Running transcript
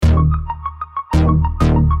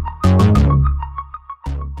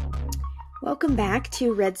Welcome back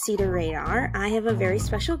to Red Cedar Radar. I have a very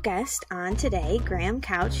special guest on today, Graham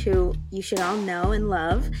Couch, who you should all know and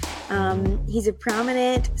love. He's a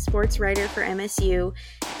prominent sports writer for MSU,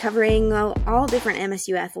 covering all different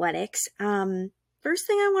MSU athletics. First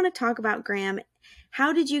thing I want to talk about, Graham,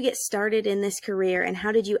 how did you get started in this career and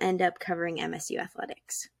how did you end up covering MSU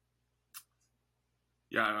athletics?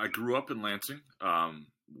 Yeah, I grew up in Lansing,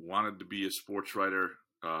 wanted to be a sports writer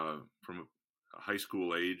from a high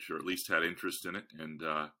school age, or at least had interest in it, and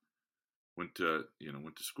went to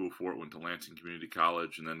school for it. Went to Lansing Community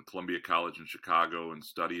College, and then Columbia College in Chicago, and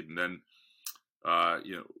studied. And then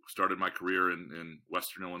started my career in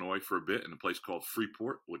Western Illinois for a bit in a place called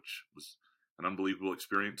Freeport, which was an unbelievable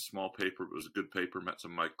experience. Small paper, but it was a good paper. Met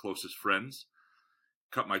some of my closest friends.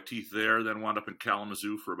 Cut my teeth there. Then wound up in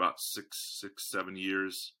Kalamazoo for about 7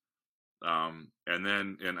 years, and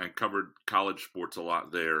I covered college sports a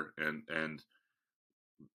lot there, and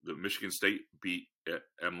the Michigan State beat at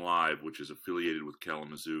MLive, which is affiliated with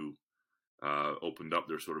Kalamazoo, opened up.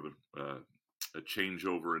 There's sort of a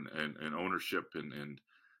changeover in ownership and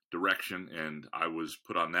direction, and I was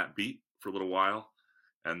put on that beat for a little while.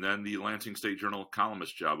 And then the Lansing State Journal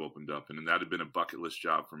columnist job opened up, and that had been a bucket list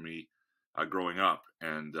job for me growing up.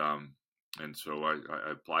 And so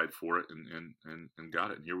I applied for it and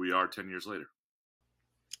got it. And here we are 10 years later.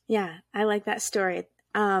 Yeah, I like that story.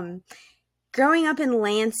 Growing up in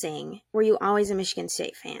Lansing, were you always a Michigan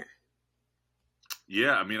State fan?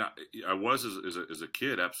 Yeah, I mean, I was as a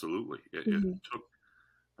kid, absolutely. It took.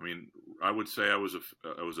 I mean, I would say I was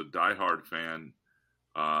a diehard fan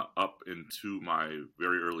up into my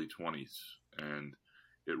very early 20s, and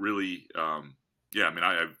it really, yeah. I mean,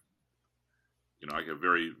 I have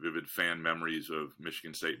very vivid fan memories of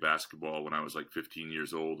Michigan State basketball when I was like 15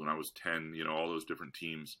 years old, when I was 10. All those different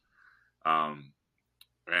teams,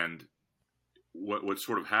 and what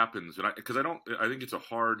sort of happens, and I think it's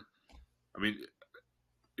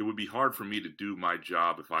it would be hard for me to do my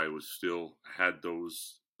job if I was still had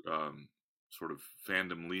those sort of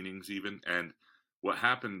fandom leanings even. And what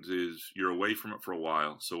happens is you're away from it for a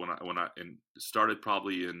while. So when I started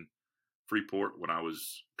probably in Freeport when I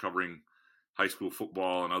was covering high school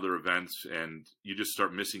football and other events, and you just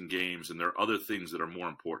start missing games, and there are other things that are more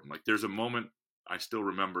important. Like there's a moment I still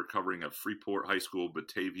remember covering a Freeport High School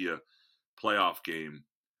Batavia playoff game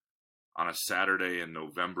on a Saturday in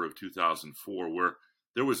November of 2004, where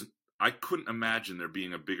I couldn't imagine there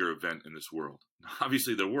being a bigger event in this world.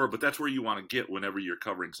 Obviously there were, but that's where you want to get whenever you're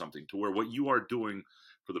covering something, to where what you are doing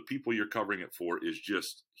for the people you're covering it for is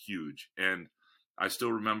just huge. And I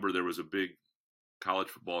still remember there was a big college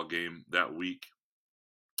football game that week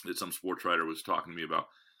that some sports writer was talking to me about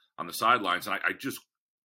on the sidelines, and I just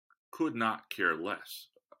could not care less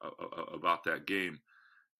about that game.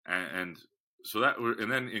 And so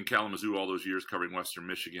and then in Kalamazoo, all those years covering Western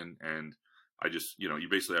Michigan, and I just,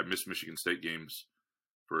 I missed Michigan State games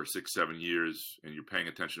for 6-7 years, and you're paying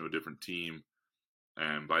attention to a different team.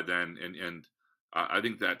 And by then, and I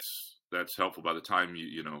think that's helpful. By the time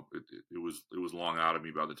it was long out of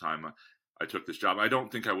me by the time I took this job. I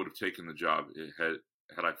don't think I would have taken the job had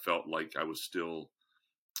I felt like I was still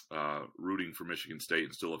rooting for Michigan State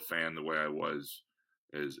and still a fan the way I was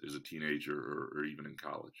as a teenager or even in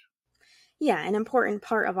college. Yeah, an important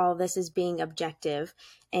part of all of this is being objective,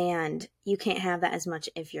 and you can't have that as much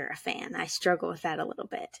if you're a fan. I struggle with that a little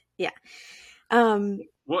bit. Yeah. Well,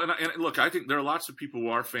 and look, I think there are lots of people who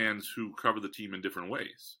are fans who cover the team in different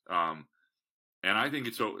ways. And I think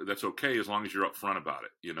that's okay as long as you're upfront about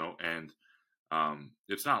it, and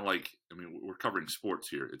it's not like, I mean, we're covering sports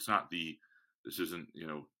here. This isn't,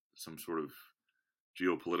 some sort of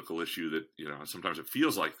geopolitical issue that, sometimes it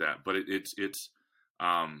feels like that, but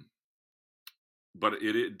but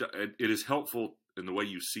it is helpful in the way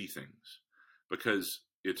you see things, because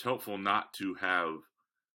it's helpful not to have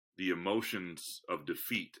the emotions of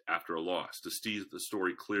defeat after a loss, to see the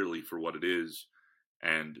story clearly for what it is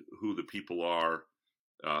and who the people are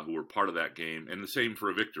who were part of that game. And the same for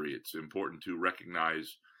a victory. It's important to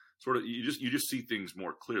recognize sort of, you just see things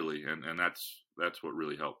more clearly, and that's what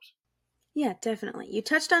really helps. Yeah, definitely. You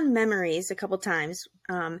touched on memories a couple times.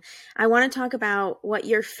 I want to talk about what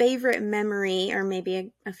your favorite memory, or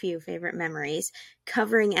maybe a few favorite memories,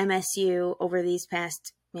 covering MSU over these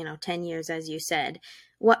past, 10 years, as you said.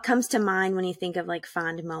 What comes to mind when you think of like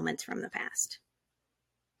fond moments from the past?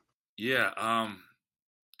 Yeah,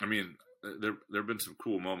 I mean, there have been some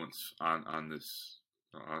cool moments on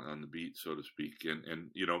the beat, so to speak,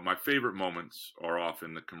 and my favorite moments are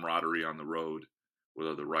often the camaraderie on the road with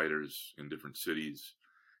other writers in different cities.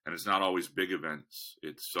 And it's not always big events.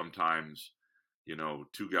 It's sometimes,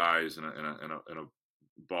 two guys in a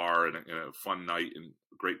bar and a fun night and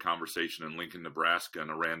great conversation in Lincoln, Nebraska on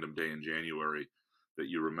a random day in January that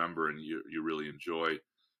you remember and you really enjoy.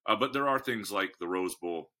 But there are things like the Rose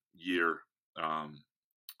Bowl year, um,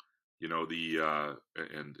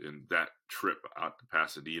 and that trip out to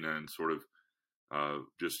Pasadena and sort of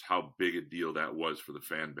just how big a deal that was for the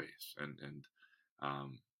fan base. And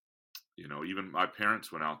um, even my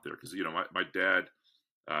parents went out there because, my dad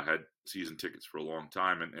had season tickets for a long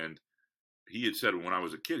time. And he had said when I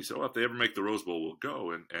was a kid, he said, well, if they ever make the Rose Bowl, we'll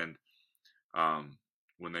go. And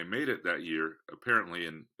when they made it that year, apparently,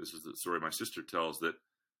 and this is the story my sister tells, that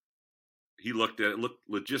he looked at it, looked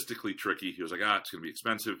logistically tricky. He was like, it's going to be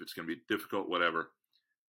expensive. It's going to be difficult, whatever.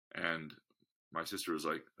 And my sister was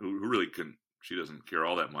like, who really couldn't, she doesn't care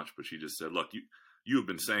all that much, but she just said, look, you have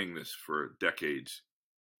been saying this for decades.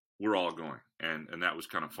 We're all going. And that was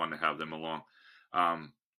kind of fun to have them along.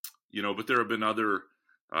 But there have been other,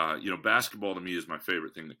 basketball to me is my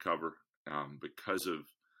favorite thing to cover because of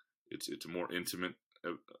it's a more intimate,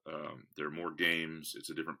 there are more games. It's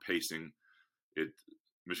a different pacing.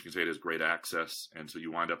 Michigan State has great access. And so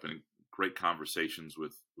you wind up in great conversations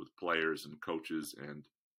with players and coaches. And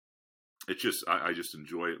it's just, I just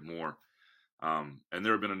enjoy it more. And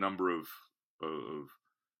there have been a number of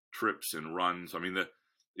trips and runs. I mean,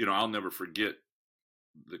 I'll never forget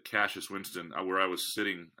the Cassius Winston, where I was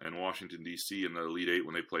sitting in Washington, D.C. in the Elite Eight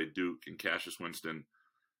when they played Duke, and Cassius Winston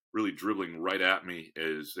really dribbling right at me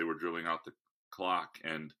as they were dribbling out the clock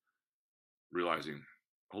and realizing,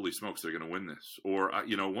 holy smokes, they're going to win this. Or,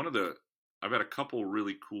 I've had a couple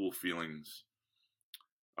really cool feelings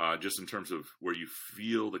just in terms of where you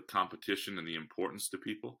feel the competition and the importance to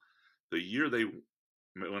people. The year they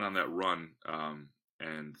went on that run,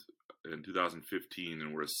 and in 2015,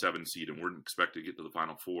 and we're a 7 seed and we're expected to get to the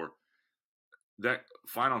Final Four. That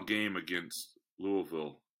final game against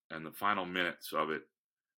Louisville and the final minutes of it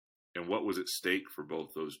and what was at stake for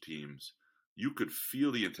both those teams, you could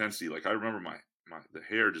feel the intensity. Like, I remember the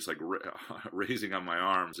hair just like raising on my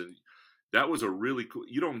arms. And that was a really cool,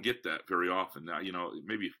 you don't get that very often. Now,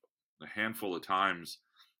 maybe a handful of times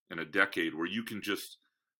in a decade where you can just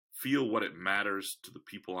feel what it matters to the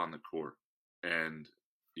people on the court. And,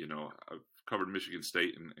 I've covered Michigan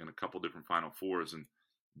State in a couple different Final Fours, and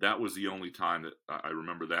that was the only time that I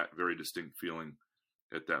remember that very distinct feeling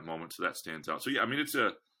at that moment. So that stands out. So yeah, I mean, it's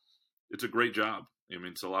a great job. I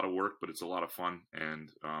mean, it's a lot of work, but it's a lot of fun, and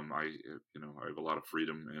I have a lot of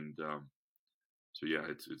freedom, and so yeah,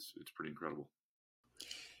 it's pretty incredible.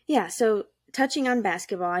 Yeah, so touching on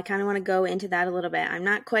basketball, I kind of want to go into that a little bit. I'm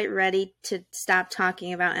not quite ready to stop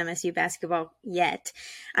talking about MSU basketball yet.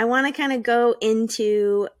 I want to kind of go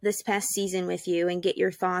into this past season with you and get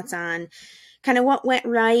your thoughts on kind of what went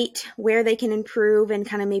right, where they can improve, and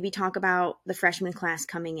kind of maybe talk about the freshman class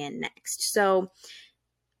coming in next. So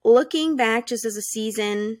looking back just as a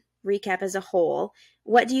season recap as a whole,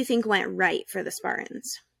 what do you think went right for the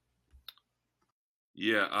Spartans?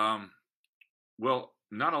 Yeah, well,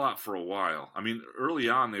 not a lot for a while. I mean, early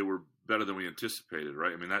on they were better than we anticipated,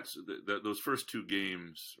 right? I mean, that's those first two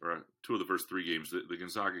games, or two of the first three games, the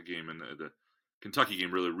Gonzaga game and the Kentucky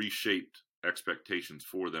game, really reshaped expectations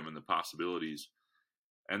for them and the possibilities.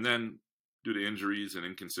 And then, due to injuries and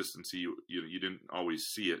inconsistency, you didn't always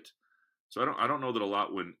see it. So I don't know that a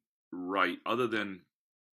lot went right, other than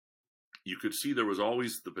you could see there was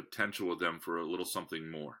always the potential of them for a little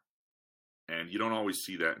something more. And you don't always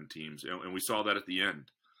see that in teams. And we saw that at the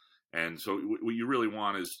end. And so what you really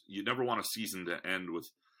want is, you never want a season to end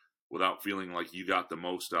without feeling like you got the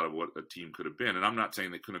most out of what a team could have been. And I'm not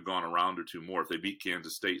saying they couldn't have gone a round or two more. If they beat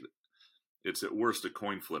Kansas State, it's at worst a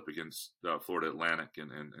coin flip against Florida Atlantic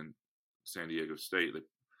and San Diego State.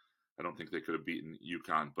 I don't think they could have beaten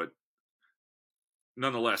UConn. But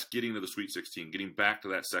nonetheless, getting to the Sweet 16, getting back to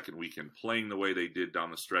that second weekend, playing the way they did down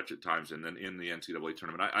the stretch at times, and then in the NCAA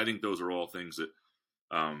tournament, I think those are all things that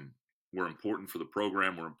were important for the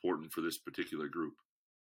program, were important for this particular group.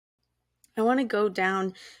 I want to go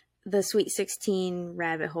down the Sweet 16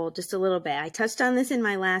 rabbit hole just a little bit. I touched on this in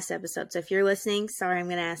my last episode, so if you're listening, sorry, I'm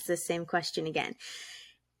going to ask this same question again.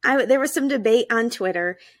 There was some debate on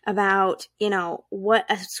Twitter about, what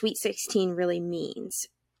a Sweet 16 really means.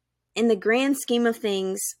 In the grand scheme of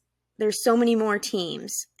things, there's so many more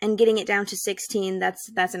teams, and getting it down to 16,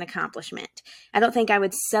 that's an accomplishment. I don't think I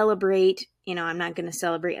would celebrate, I'm not going to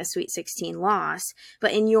celebrate a Sweet 16 loss,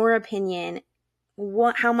 but in your opinion,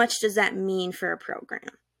 how much does that mean for a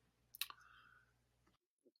program?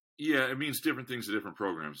 Yeah, it means different things to different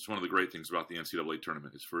programs. It's one of the great things about the NCAA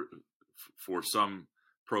tournament is for some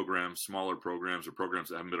programs, smaller programs, or programs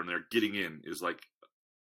that haven't been on there, getting in is like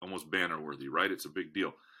almost banner worthy, right? It's a big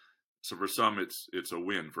deal. So for some, it's a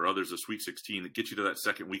win. For others, a Sweet 16 that gets you to that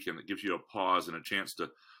second weekend, that gives you a pause and a chance to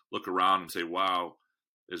look around and say, "Wow,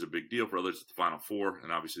 is a big deal." For others, it's the Final Four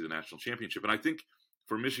and obviously the national championship. And I think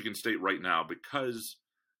for Michigan State right now, because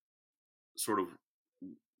sort of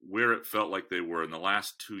where it felt like they were in the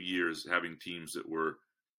last 2 years, having teams that were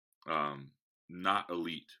not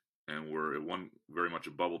elite and were one very much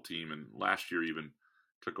a bubble team, and last year even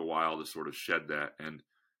took a while to sort of shed that. And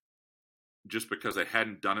just because they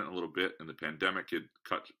hadn't done it in a little bit, and the pandemic had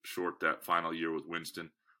cut short that final year with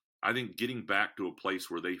Winston, I think getting back to a place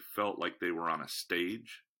where they felt like they were on a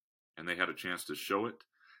stage and they had a chance to show it,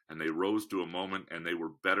 and they rose to a moment and they were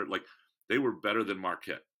better. Like, they were better than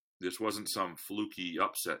Marquette. This wasn't some fluky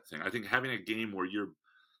upset thing. I think having a game where you're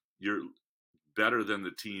better than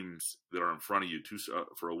the teams that are in front of you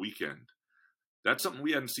for a weekend, that's something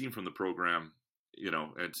we hadn't seen from the program,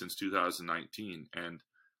 and since 2019. And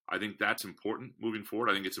I think that's important moving forward.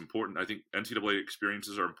 I think it's important. I think NCAA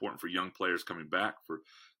experiences are important for young players coming back, for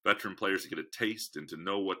veteran players to get a taste and to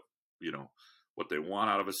know what they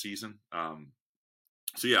want out of a season.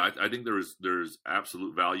 So yeah, I think there's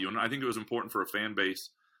absolute value, and I think it was important for a fan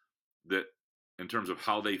base that, in terms of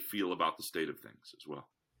how they feel about the state of things as well.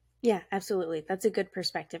 Yeah, absolutely. That's a good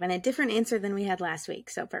perspective and a different answer than we had last week.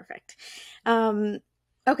 So perfect.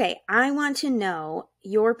 Okay, I want to know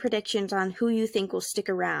your predictions on who you think will stick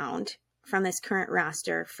around from this current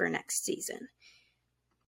roster for next season.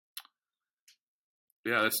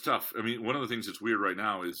 Yeah, that's tough. I mean, one of the things that's weird right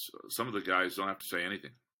now is some of the guys don't have to say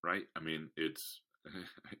anything, right? I mean, if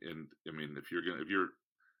you're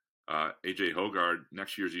AJ Hoggard,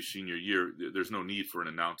 next year's your senior year, there's no need for an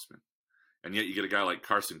announcement. And yet you get a guy like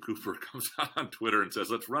Carson Cooper comes out on Twitter and says,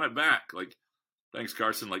 "Let's run it back." Like, thanks,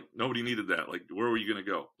 Carson. Like, nobody needed that. Like, where were you going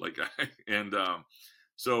to go? Like,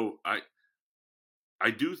 so I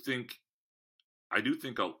do think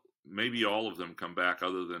maybe all of them come back,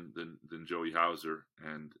 other than Joey Hauser,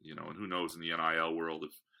 and and who knows in the NIL world,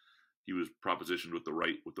 if he was propositioned with the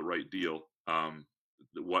right deal,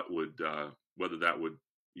 whether that would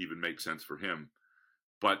even make sense for him.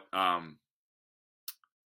 But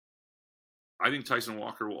I think Tyson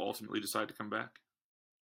Walker will ultimately decide to come back.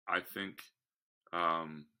 I think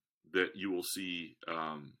that you will see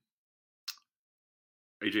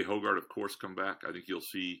AJ Hoggard, of course, come back. I think you'll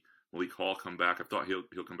see Malik Hall come back. I thought he'll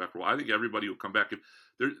come back for a while. I think everybody will come back.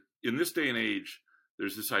 In this day and age,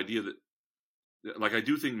 there's this idea that, like, I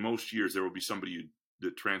do think most years there will be somebody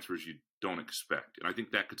that transfers you don't expect, and I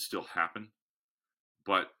think that could still happen.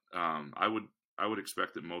 But I would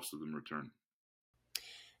expect that most of them return.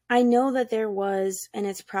 I know that there was, and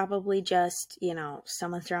it's probably just,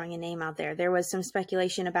 someone throwing a name out there. There was some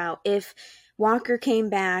speculation about if Walker came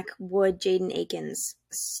back, would Jaden Akins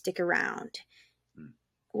stick around?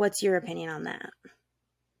 What's your opinion on that?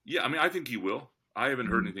 Yeah, I mean, I think he will. I haven't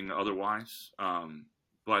heard anything otherwise.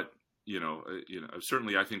 But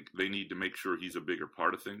certainly I think they need to make sure he's a bigger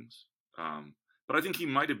part of things. But I think he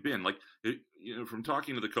might have been, from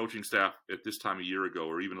talking to the coaching staff at this time a year ago,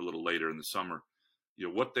 or even a little later in the summer,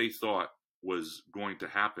 what they thought was going to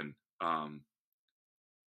happen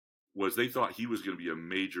was they thought he was going to be a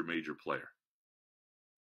major, major player.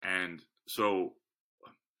 And so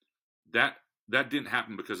that didn't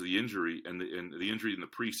happen because of the injury and the injury in the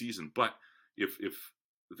preseason. But if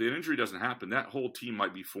the injury doesn't happen, that whole team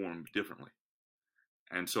might be formed differently.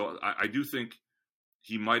 And so I do think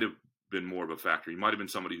he might have been more of a factor. He might have been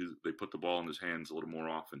somebody who they put the ball in his hands a little more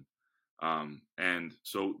often. And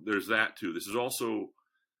so there's that too. This is also,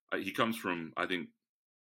 he comes from, I think,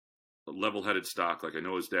 a level-headed stock. Like, I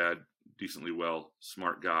know his dad decently well,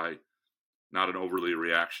 smart guy, not an overly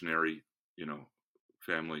reactionary,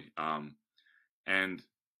 family. And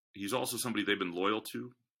he's also somebody they've been loyal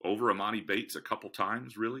to over Amani Bates a couple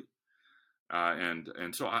times, really.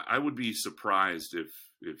 And so I would be surprised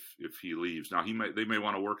if he leaves. Now they may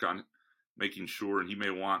want to work on making sure, and he may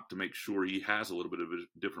want to make sure he has a little bit of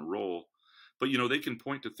a different role. But they can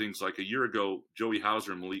point to things like a year ago, Joey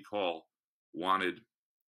Hauser and Malik Hall wanted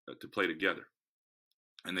to play together,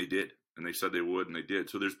 and they did, and they said they would, and they did.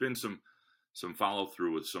 So there's been some follow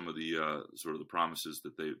through with some of the sort of the promises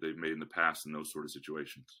that they've made in the past in those sort of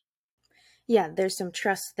situations. Yeah, there's some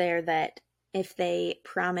trust there that if they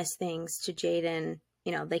promise things to Jaden,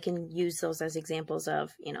 they can use those as examples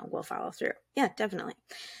of, we'll follow through. Yeah, definitely.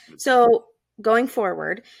 So going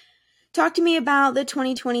forward, talk to me about the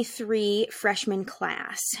 2023 freshman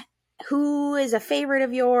class. Who is a favorite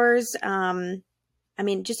of yours?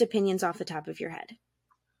 Just opinions off the top of your head.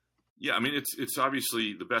 Yeah, I mean, it's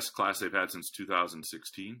obviously the best class they've had since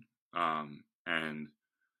 2016. And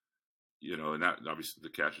that obviously the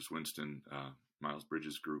Cassius Winston, Miles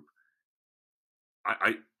Bridges group.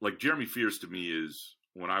 I like Jeremy Fears to me is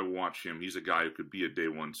when I watch him, he's a guy who could be a day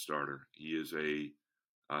one starter. He is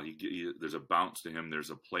there's a bounce to him.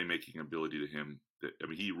 There's a playmaking ability to him that, I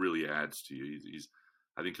mean, he really adds to you.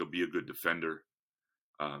 I think he'll be a good defender.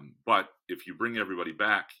 But if you bring everybody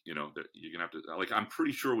back, you know, that you're gonna have to, like, I'm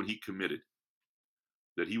pretty sure when he committed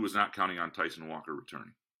that he was not counting on Tyson Walker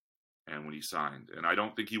returning, and when he signed, and I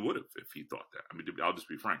don't think he would have if he thought that. I mean, I'll just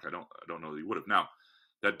be frank. I don't know that he would have. Now,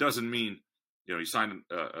 that doesn't mean, you know, he signed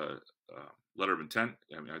a letter of intent.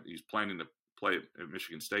 I mean, he's planning to play at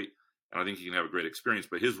Michigan State, and I think he can have a great experience.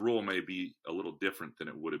 But his role may be a little different than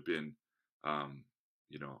it would have been,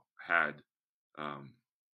 you know, had.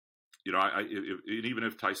 You know, even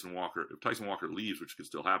if Tyson Walker leaves, which could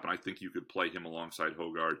still happen, I think you could play him alongside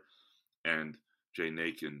Hogard and Jay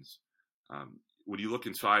Nakins. When you look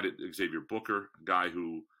inside at Xavier Booker, a guy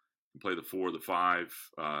who can play the 4, the 5,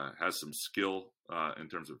 has some skill in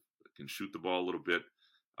terms of can shoot the ball a little bit,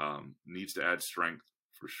 needs to add strength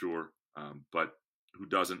for sure, but who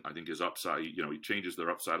doesn't, I think his upside, you know, he changes their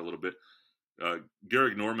upside a little bit.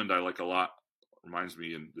 Garrick Normand I like a lot. Reminds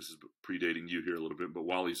me, and this is predating you here a little bit, but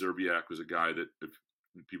Wally Zerbiak was a guy that, if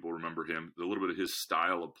people remember him, a little bit of his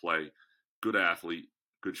style of play, good athlete,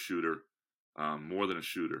 good shooter, more than a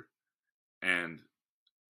shooter. And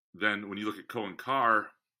then when you look at Cohen Carr,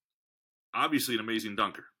 obviously an amazing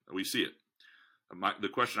dunker. We see it. The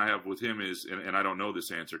question I have with him is, and I don't know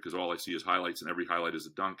this answer because all I see is highlights and every highlight is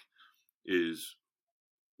a dunk, is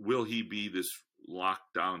will he be this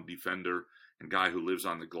lockdown defender and guy who lives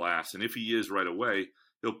on the glass? And if he is right away,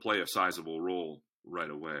 he'll play a sizable role right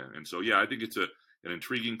away. And so, yeah, I think it's an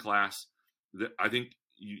intriguing class. I think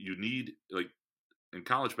you need, like, in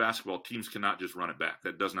college basketball, teams cannot just run it back.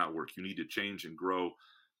 That does not work. You need to change and grow.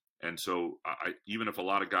 And so even if a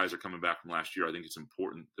lot of guys are coming back from last year, I think it's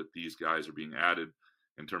important that these guys are being added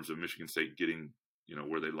in terms of Michigan State getting, you know,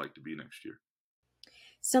 where they'd like to be next year.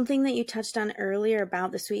 Something that you touched on earlier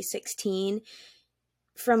about the Sweet 16,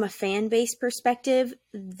 from a fan base perspective,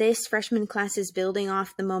 this freshman class is building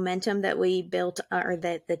off the momentum that we built, or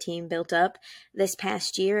that the team built up this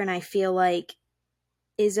past year. And I feel like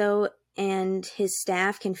Izzo and his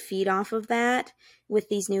staff can feed off of that with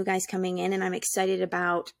these new guys coming in. And I'm excited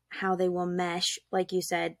about how they will mesh, like you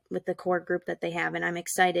said, with the core group that they have. And I'm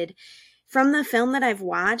excited. From the film that I've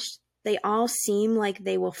watched, they all seem like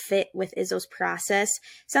they will fit with Izzo's process.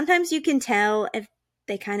 Sometimes you can tell if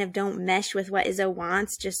they kind of don't mesh with what Izzo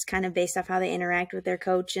wants, just kind of based off how they interact with their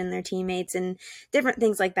coach and their teammates and different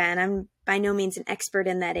things like that. And I'm by no means an expert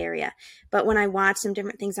in that area. But when I watch some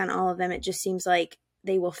different things on all of them, it just seems like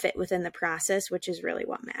they will fit within the process, which is really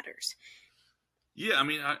what matters. Yeah, I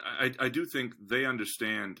mean, I do think they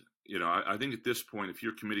understand, you know, I think at this point, if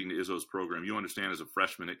you're committing to Izzo's program, you understand as a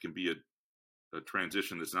freshman it can be a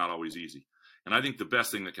transition that's not always easy. And I think the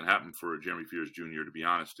best thing that can happen for Jeremy Fears Jr., to be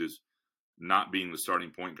honest, is not being the starting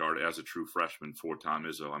point guard as a true freshman for Tom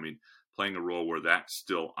Izzo. I mean, playing a role where that's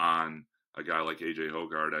still on a guy like AJ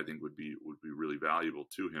Hogard, I think would be really valuable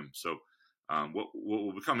to him. So what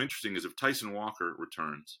will become interesting is if Tyson Walker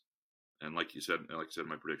returns, and like you said in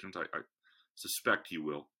my predictions, I suspect he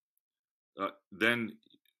will. Then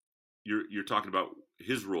you're talking about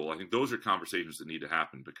his role. I think those are conversations that need to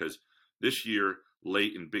happen, because this year,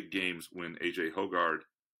 late in big games when AJ Hogard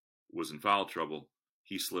was in foul trouble,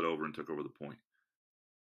 he slid over and took over the point.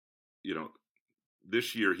 You know,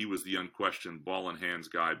 this year he was the unquestioned ball in hands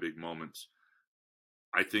guy, big moments.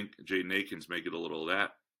 I think Jay Nakins may get a little of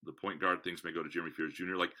that. The point guard things may go to Jeremy Fears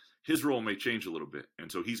Jr. Like, his role may change a little bit,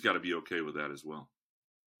 and so he's got to be okay with that as well.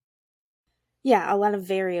 Yeah, a lot of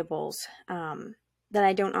variables that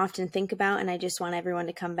I don't often think about, and I just want everyone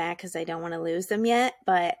to come back because I don't want to lose them yet.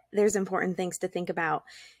 But there's important things to think about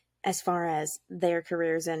as far as their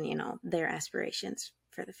careers and, you know, their aspirations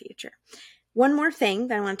for the future. One more thing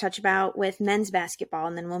that I want to touch about with men's basketball,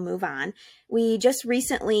 and then we'll move on. We just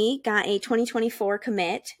recently got a 2024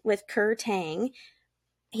 commit with Kerr Tang.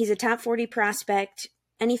 He's a top 40 prospect.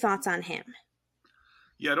 Any thoughts on him?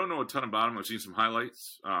 Yeah, I don't know a ton about him. I've seen some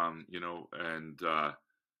highlights, you know, and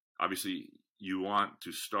obviously you want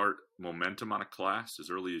to start momentum on a class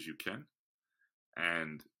as early as you can.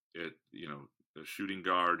 And you know, a shooting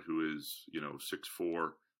guard who is, you know,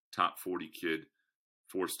 6'4", top 40 kid,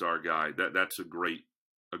 4-star guy, that's a great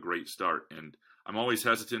start. And I'm always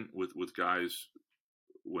hesitant with guys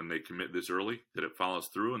when they commit this early that it follows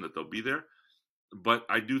through and that they'll be there. But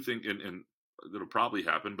I do think, and it'll probably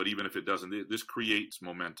happen, but even if it doesn't, this creates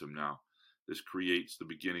momentum now. This creates the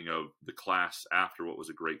beginning of the class after what was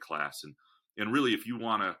a great class. And really, if you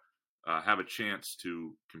want to have a chance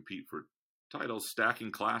to compete for titles,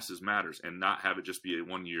 stacking classes matters, and not have it just be a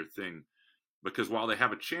one-year thing. because while they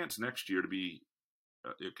have a chance next year to be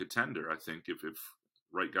a contender, I think if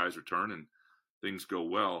right guys return and things go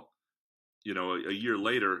well, a year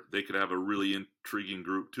later they could have a really intriguing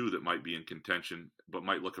group too that might be in contention, but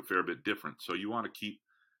might look a fair bit different. So you want to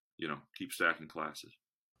keep stacking classes.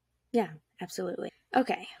 Yeah, absolutely.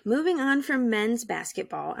 Okay, moving on from men's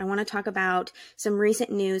basketball, I want to talk about some recent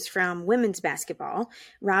news from women's basketball.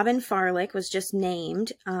 Robin Farlick was just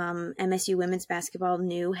named MSU women's basketball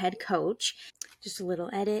new head coach. Just a little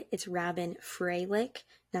edit. It's Robin Freilich,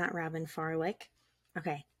 not Robin Farlick.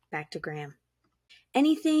 Okay, back to Graham.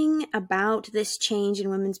 Anything about this change in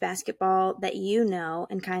women's basketball that you know,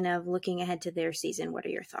 and kind of looking ahead to their season, what are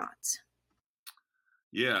your thoughts?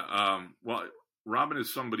 Yeah, well, Robin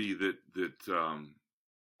is somebody that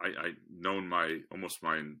I known almost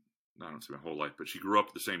my, I don't say my whole life, but she grew up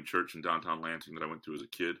at the same church in downtown Lansing that I went to as a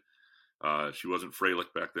kid. She wasn't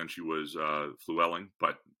Freilich back then; she was Flewelling,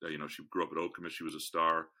 but she grew up at Okemos. She was a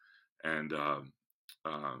star, and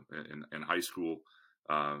in high school,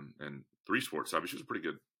 and three sports. Obviously, she was a pretty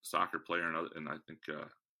good soccer player, and I think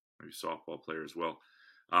maybe softball player as well.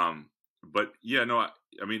 But yeah, no,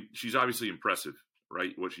 I mean, she's obviously impressive,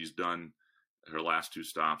 right? What she's done, her last two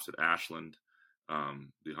stops at Ashland,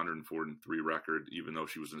 the 104-3 record, even though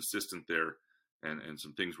she was an assistant there, and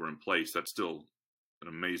some things were in place, that's still an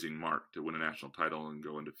amazing mark to win a national title and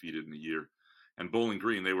go undefeated in a year. And Bowling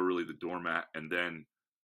Green, they were really the doormat, and then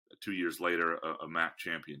 2 years later, a MAC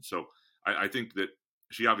champion. So I think that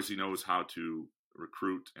she obviously knows how to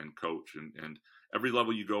recruit and coach, and every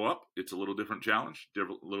level you go up, it's a little different challenge, a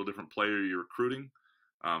little different player you're recruiting.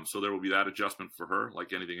 So there will be that adjustment for her,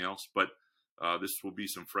 like anything else. But this will be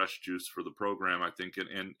some fresh juice for the program, I think.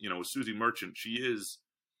 And with Susie Merchant, she is,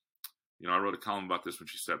 I wrote a column about this when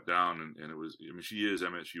she stepped down, and it was, she is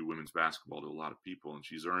MSU women's basketball to a lot of people, and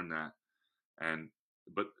she's earned that.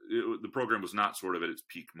 But the program was not sort of at its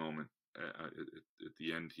peak moment at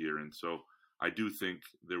the end here, and so I do think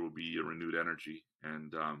there will be a renewed energy,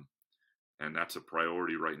 and that's a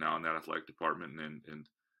priority right now in that athletic department, and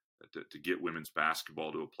to get women's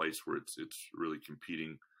basketball to a place where it's really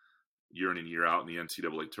competing year in and year out in the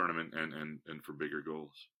NCAA tournament and for bigger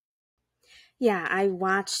goals. Yeah, I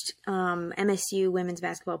watched MSU women's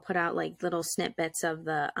basketball put out like little snippets of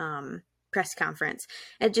the press conference.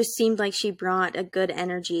 It just seemed like she brought a good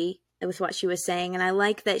energy with what she was saying, and I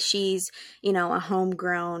like that she's a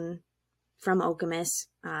homegrown from Okemos.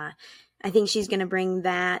 I think she's going to bring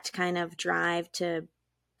that kind of drive to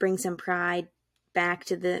bring some pride back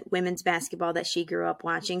to the women's basketball that she grew up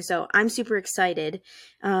watching. So I'm super excited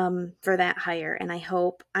for that hire. And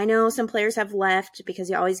I know some players have left because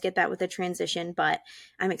you always get that with a transition, but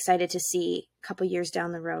I'm excited to see a couple years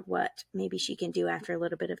down the road what maybe she can do after a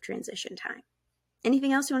little bit of transition time.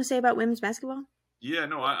 Anything else you want to say about women's basketball? Yeah,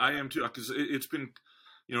 no, I am too, because it's been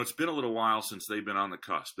a little while since they've been on the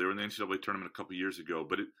cusp. They were in the NCAA tournament a couple years ago,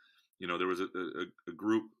 but there was a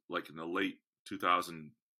group like in the late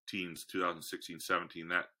 2000 teens, 2016, 17,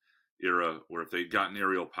 that era, where if they'd gotten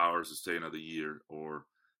aerial powers to stay another year, or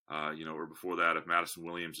before that, if Madison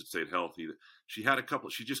Williams had stayed healthy, she had a couple.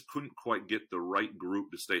 She just couldn't quite get the right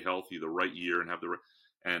group to stay healthy the right year and have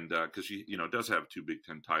because she does have 2 Big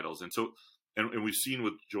Ten titles, and so and we've seen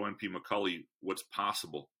with Joanne P. McCulley what's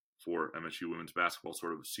possible for MSU women's basketball,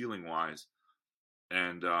 sort of ceiling wise,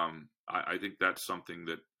 and I think that's something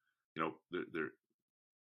that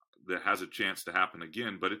that has a chance to happen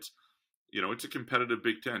again. But it's a competitive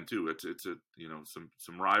Big Ten too. It's a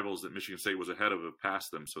some rivals that Michigan State was ahead of have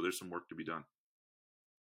passed them, so there's some work to be done.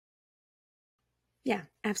 Yeah,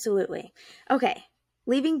 absolutely. Okay,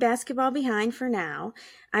 leaving basketball behind for now,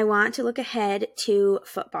 I want to look ahead to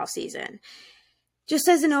football season. Just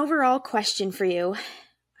as an overall question for you,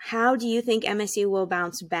 how do you think MSU will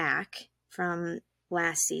bounce back from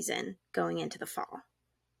last season going into the fall?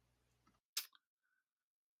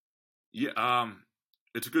 Yeah,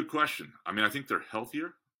 it's a good question. I mean, I think they're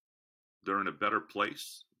healthier. They're in a better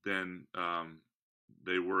place than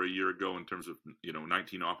they were a year ago in terms of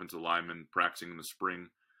 19 offensive linemen practicing in the spring.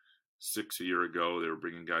 6 a year ago, they were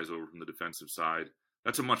bringing guys over from the defensive side.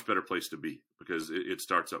 That's a much better place to be because it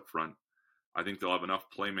starts up front. I think they'll have enough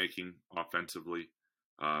playmaking offensively.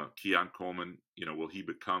 Keon Coleman, will he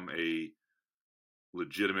become a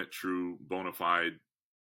legitimate, true, bona fide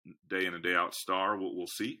day in and day out star? We'll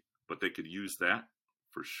see, but they could use that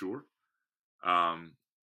for sure. And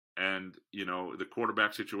the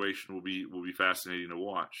quarterback situation will be fascinating to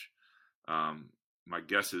watch. My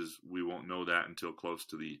guess is we won't know that until close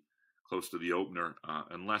to the opener,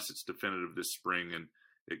 unless it's definitive this spring and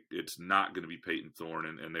it's not going to be Peyton Thorne,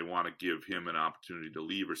 and they want to give him an opportunity to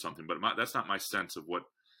leave or something. But that's not my sense of what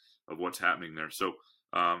of what's happening there. So,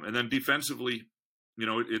 and then defensively,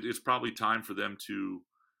 it's probably time for them to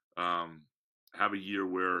have a year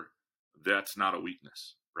where that's not a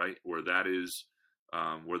weakness, right? Where that is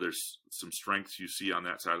where there's some strengths you see on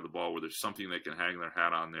that side of the ball, where there's something they can hang their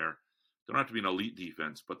hat on there. They don't have to be an elite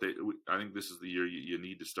defense, but I think this is the year you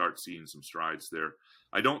need to start seeing some strides there.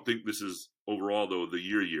 I don't think this is overall, though, the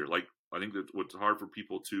year. Like, I think that what's hard for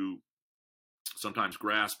people to sometimes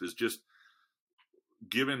grasp is just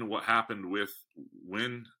given what happened with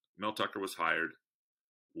when Mel Tucker was hired,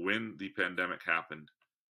 when the pandemic happened,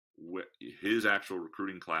 his actual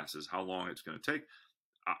recruiting classes, how long it's going to take.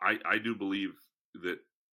 I do believe that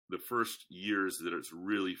the first years that it's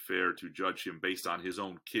really fair to judge him based on his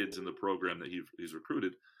own kids in the program that he's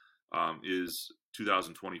recruited is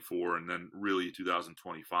 2024 and then really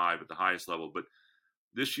 2025 at the highest level. But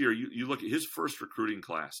this year, you look at his first recruiting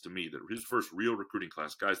class, to me, that his first real recruiting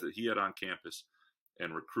class, guys that he had on campus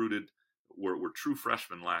and recruited were true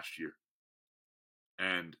freshmen last year.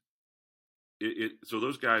 And so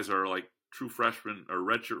those guys are like true freshmen or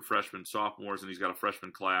redshirt freshmen, sophomores, and he's got a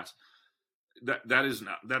freshman class. Those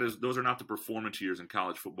are not the performance years in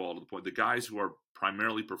college football to the point. The guys who are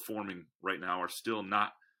primarily performing right now are still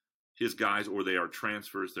not his guys, or they are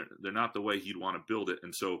transfers. They're not the way he'd want to build it.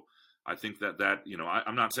 And so I think that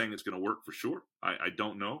I'm not saying it's going to work for sure. I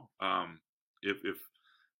don't know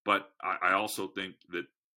but I also think that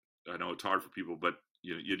I know it's hard for people, but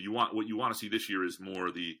what you want to see this year is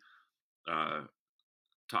more the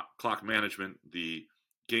clock management, the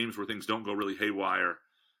games where things don't go really haywire.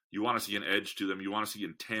 You want to see an edge to them. You want to see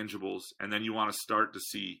intangibles, and then you want to start to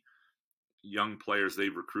see young players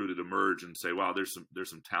they've recruited emerge and say, "Wow, there's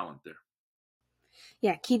some talent there."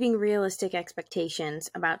 Yeah, keeping realistic expectations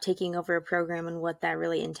about taking over a program and what that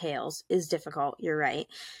really entails is difficult. You're right.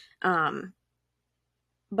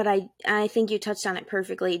 But I think you touched on it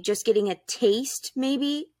perfectly. Just getting a taste,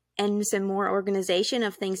 maybe, and some more organization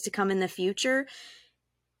of things to come in the future,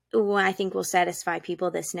 I think will satisfy people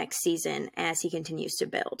this next season as he continues to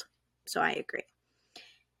build. So I agree.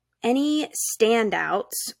 Any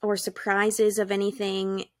standouts or surprises of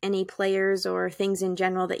anything, any players or things in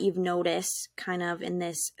general that you've noticed kind of in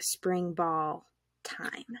this spring ball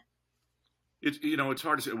time? It's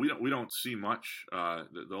hard to say. We don't see much.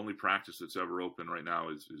 The only practice that's ever open right now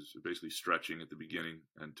is basically stretching at the beginning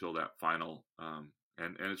until that final,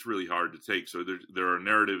 and it's really hard to take. So there are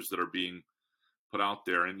narratives that are being put out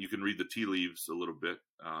there, and you can read the tea leaves a little bit.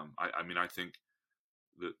 I think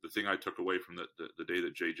the thing I took away from the day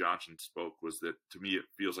that Jay Johnson spoke was that, to me, it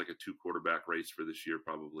feels like a 2 quarterback race for this year,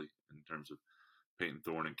 probably, in terms of Peyton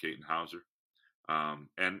Thorne and Caden Hauser.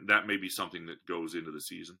 And that may be something that goes into the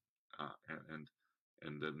season.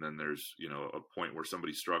 And then there's, a point where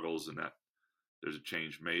somebody struggles and that there's a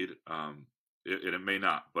change made. It may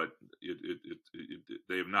not, but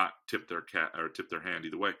they have not tipped their hand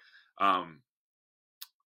either way.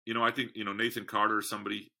 I think, Nathan Carter is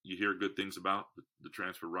somebody you hear good things about, the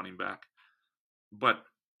transfer running back. But,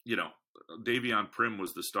 Davion Prim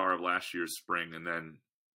was the star of last year's spring, and then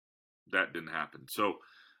that didn't happen. So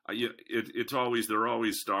there are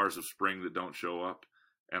always stars of spring that don't show up.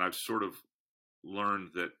 And I've sort of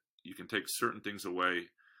learned that you can take certain things away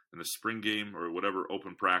in the spring game or whatever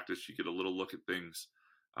open practice. You get a little look at things.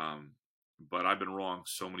 But I've been wrong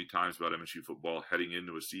so many times about MSU football heading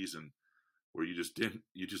into a season where you just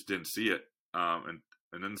didn't see it. And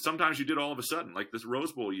then sometimes you did all of a sudden, like this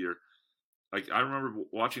Rose Bowl year. Like, I remember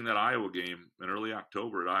watching that Iowa game in early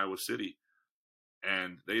October at Iowa City,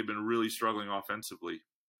 and they had been really struggling offensively,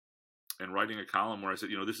 and writing a column where I said,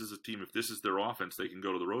 this is a team, if this is their offense, they can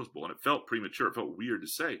go to the Rose Bowl. And it felt premature. It felt weird to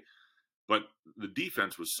say. But the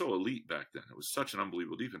defense was so elite back then. It was such an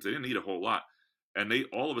unbelievable defense. They didn't need a whole lot. And they,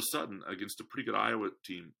 all of a sudden, against a pretty good Iowa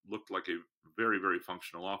team, looked like a very, very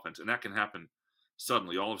functional offense. And that can happen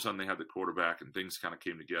suddenly. All of a sudden, they had the quarterback, and things kind of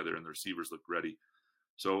came together, and the receivers looked ready.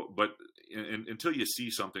 So, but until you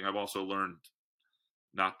see something, I've also learned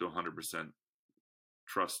not to 100%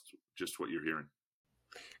 trust just what you're hearing.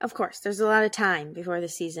 Of course, there's a lot of time before the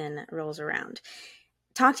season rolls around.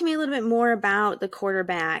 Talk to me a little bit more about the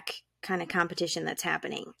quarterback kind of competition that's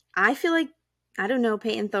happening. I feel like, I don't know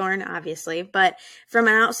Peyton Thorne, obviously, but from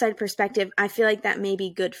an outside perspective, I feel like that may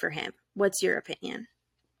be good for him. What's your opinion?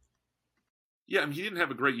 Yeah, he didn't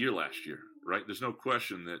have a great year last year, right? There's no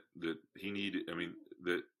question that he needed,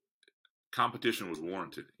 that competition was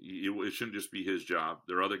warranted. It shouldn't just be his job.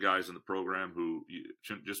 There are other guys in the program who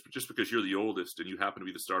shouldn't just because you're the oldest and you happen to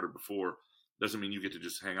be the starter before doesn't mean you get to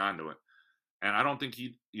just hang on to it. And I don't think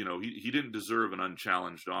he didn't deserve an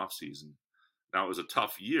unchallenged offseason. Now, it was a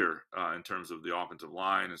tough year in terms of the offensive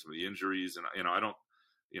line and some of the injuries, and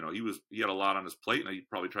he had a lot on his plate, and he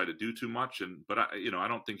probably tried to do too much. But I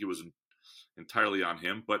don't think it was entirely on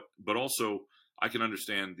him. But also I can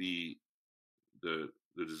understand the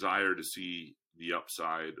desire to see the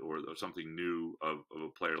upside or something new of a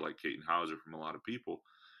player like Caton Hauser from a lot of people.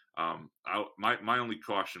 My only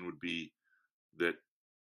caution would be that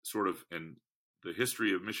sort of in the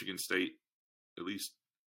history of Michigan State, at least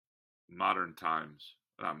modern times,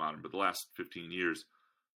 not modern, but the last 15 years,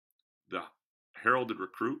 the heralded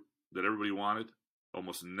recruit that everybody wanted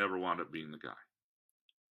almost never wound up being the guy.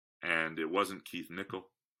 And it wasn't Keith Nickel.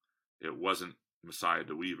 It wasn't Messiah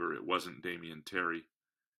DeWeaver. It wasn't Damian Terry.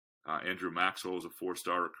 Andrew Maxwell was a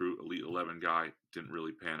 4-star recruit, Elite 11 guy. Didn't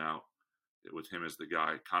really pan out. It was him as the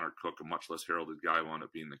guy. Connor Cook, a much less heralded guy, wound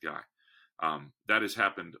up being the guy. That has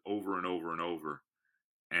happened over and over and over.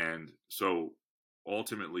 And so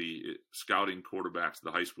ultimately, scouting quarterbacks at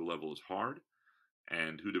the high school level is hard.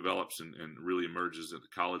 And who develops and really emerges at the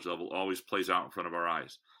college level always plays out in front of our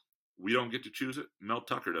eyes. We don't get to choose it. Mel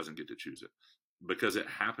Tucker doesn't get to choose it because it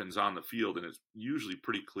happens on the field, and it's usually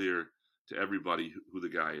pretty clear to everybody who the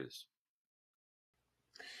guy is.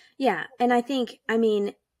 Yeah, and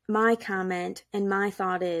my comment and my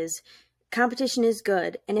thought is competition is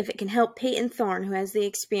good, and if it can help Peyton Thorne, who has the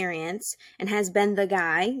experience and has been the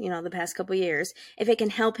guy, the past couple years, if it can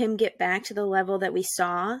help him get back to the level that we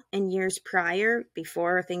saw in years prior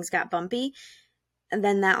before things got bumpy,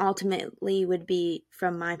 then that ultimately would be,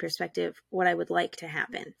 from my perspective, what I would like to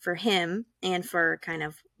happen for him and for kind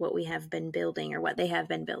of what we have been building or what they have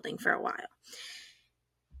been building for a while.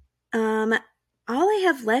 All I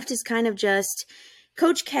have left is kind of just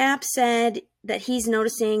Coach Cap said that he's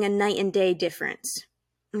noticing a night and day difference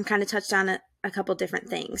and kind of touched on a couple different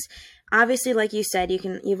things. Obviously, like you said,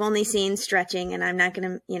 you've only seen stretching, and I'm not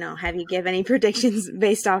going to, have you give any predictions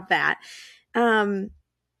based off that.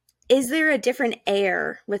 Is there a different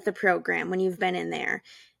air with the program when you've been in there?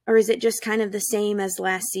 Or is it just kind of the same as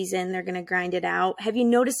last season? They're going to grind it out. Have you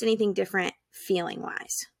noticed anything different feeling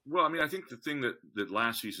wise? Well, I think the thing that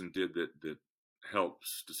last season did that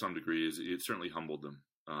helps to some degree is it certainly humbled them.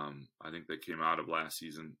 I think they came out of last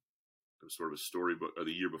season sort of a storybook, or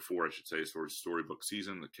the year before, I should say, sort of storybook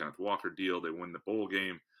season, the Kenneth Walker deal. They win the bowl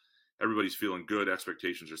game. Everybody's feeling good.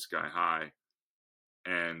 Expectations are sky high.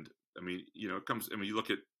 And it comes, you look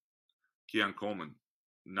at Keon Coleman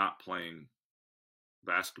not playing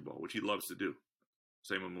basketball, which he loves to do.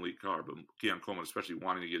 Same with Malik Carr, but Keon Coleman, especially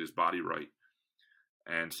wanting to get his body right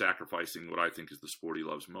and sacrificing what I think is the sport he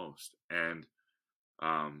loves most. And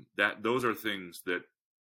those are things that,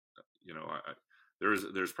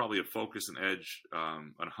 there's probably a focus and edge,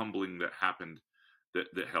 and humbling that happened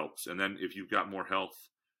that helps. And then if you've got more health,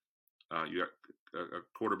 you got a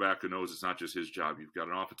quarterback who knows it's not just his job. You've got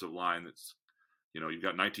an offensive line that's, you've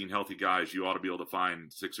got 19 healthy guys. You ought to be able to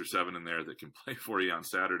find 6 or 7 in there that can play for you on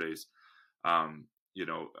Saturdays. I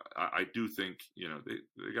do think,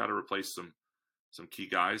 they got to replace some key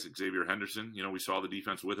guys. Xavier Henderson, we saw the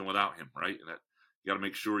defense with and without him, right? And that you got to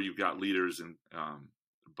make sure you've got leaders. And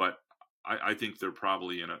but I think they're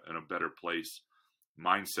probably in a better place,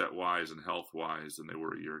 mindset wise and health wise, than they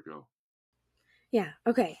were a year ago. Yeah.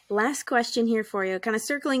 Okay. Last question here for you. Kind of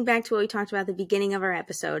circling back to what we talked about at the beginning of our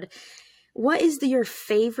episode. What is your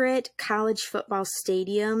favorite college football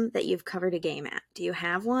stadium that you've covered a game at? Do you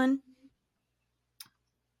have one?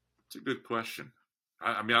 It's a good question.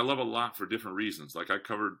 I love a lot for different reasons. Like I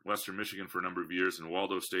covered Western Michigan for a number of years in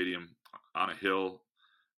Waldo Stadium on a hill,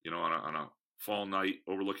 on a fall night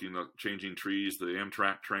overlooking the changing trees, the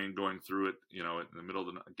Amtrak train going through it, in the middle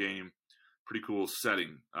of the game. Pretty cool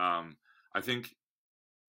setting. I think,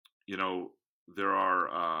 there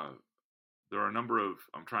are a number of,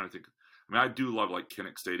 I'm trying to think. I do love like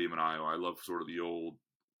Kinnick Stadium in Iowa. I love sort of the old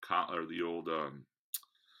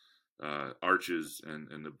arches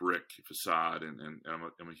and the brick facade, and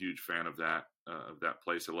I'm a huge fan of that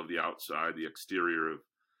place. I love the outside, the exterior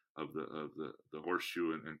of the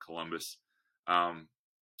horseshoe in Columbus.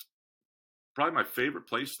 Probably my favorite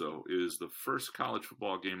place though is the first college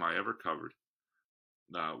football game I ever covered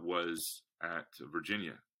was at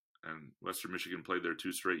Virginia, and Western Michigan played there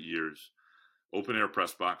 2 straight years. Open air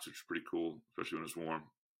press box, which is pretty cool, especially when it's warm.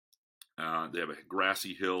 They have a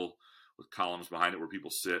grassy hill with columns behind it where people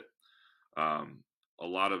sit. A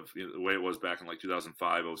lot of the way it was back in like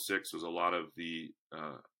 2005, 06 was a lot of the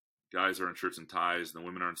guys are in shirts and ties, and the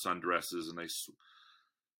women are in sundresses, and they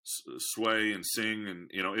sway and sing, and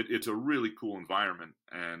it's a really cool environment.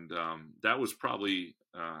 And that was probably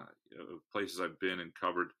places I've been and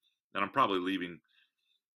covered, and I'm probably leaving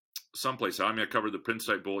someplace. I covered the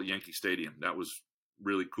Pinstripe Bowl at Yankee Stadium. That was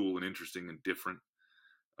really cool and interesting and different.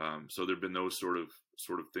 So there've been those sort of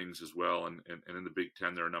things as well. And in the Big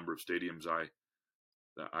Ten, there are a number of stadiums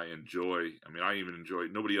that I enjoy. I mean, I even enjoy.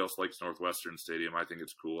 Nobody else likes Northwestern Stadium. I think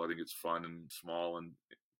it's cool. I think it's fun and small and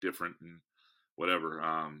different and whatever.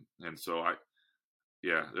 And so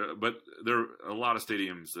yeah, but there are a lot of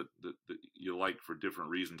stadiums that you like for different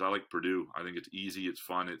reasons. I like Purdue. I think it's easy. It's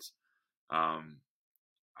fun. Um,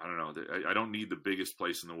 I don't know. I don't need the biggest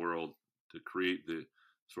place in the world to create the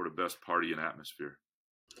sort of best party and atmosphere.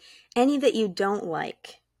 Any that you don't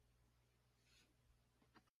like?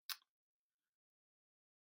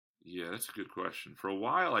 Yeah, that's a good question. For a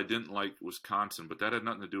while, I didn't like Wisconsin, but that had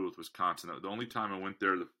nothing to do with Wisconsin. The only time I went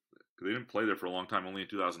there, they didn't play there for a long time, only in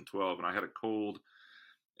 2012, and I had a cold,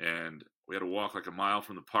 and we had to walk like a mile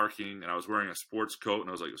from the parking, and I was wearing a sports coat, and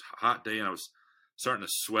it was a hot day, and I was starting to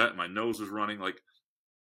sweat, and my nose was running,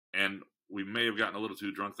 and we may have gotten a little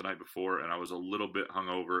too drunk the night before, and I was a little bit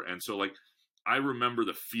hungover, and so I remember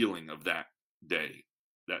the feeling of that day.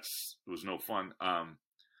 It was no fun.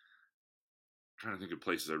 Trying to think of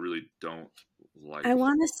places I really don't like. I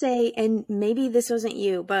want to say, and maybe this wasn't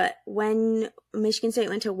you, but when Michigan State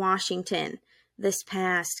went to Washington this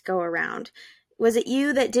past go around, was it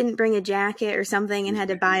you that didn't bring a jacket or something and had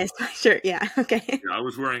to buy a sweatshirt? Yeah, okay. Yeah, I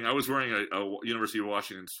was wearing a University of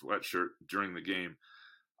Washington sweatshirt during the game.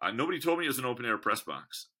 Nobody told me it was an open air press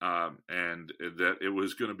box, and that it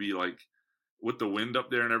was going to be like with the wind up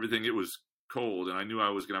there and everything. It was cold, and I knew I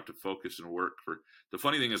was going to have to focus and work. The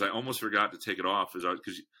funny thing is, I almost forgot to take it off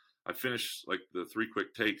because I finished like the 3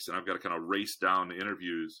 quick takes, and I've got to kind of race down the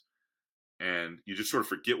interviews, and you just sort of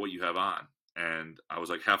forget what you have on. And I was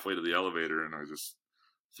like halfway to the elevator, and I just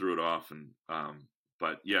threw it off. And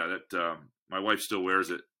but yeah, that my wife still wears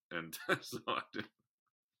it, and so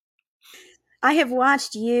I have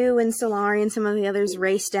watched you and Solari and some of the others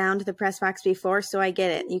race down to the press box before, so I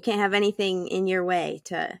get it. You can't have anything in your way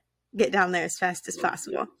to get down there as fast as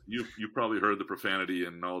possible. You probably heard the profanity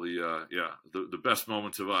and all the best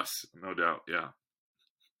moments of us, no doubt. Yeah.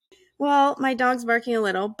 Well, my dog's barking a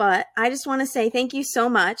little, but I just want to say thank you so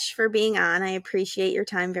much for being on. I appreciate your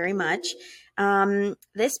time very much.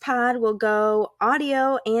 This pod will go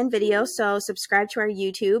audio and video, so subscribe to our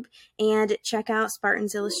YouTube and check out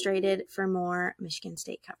Spartans Illustrated for more Michigan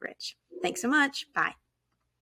State coverage. Thanks so much. Bye.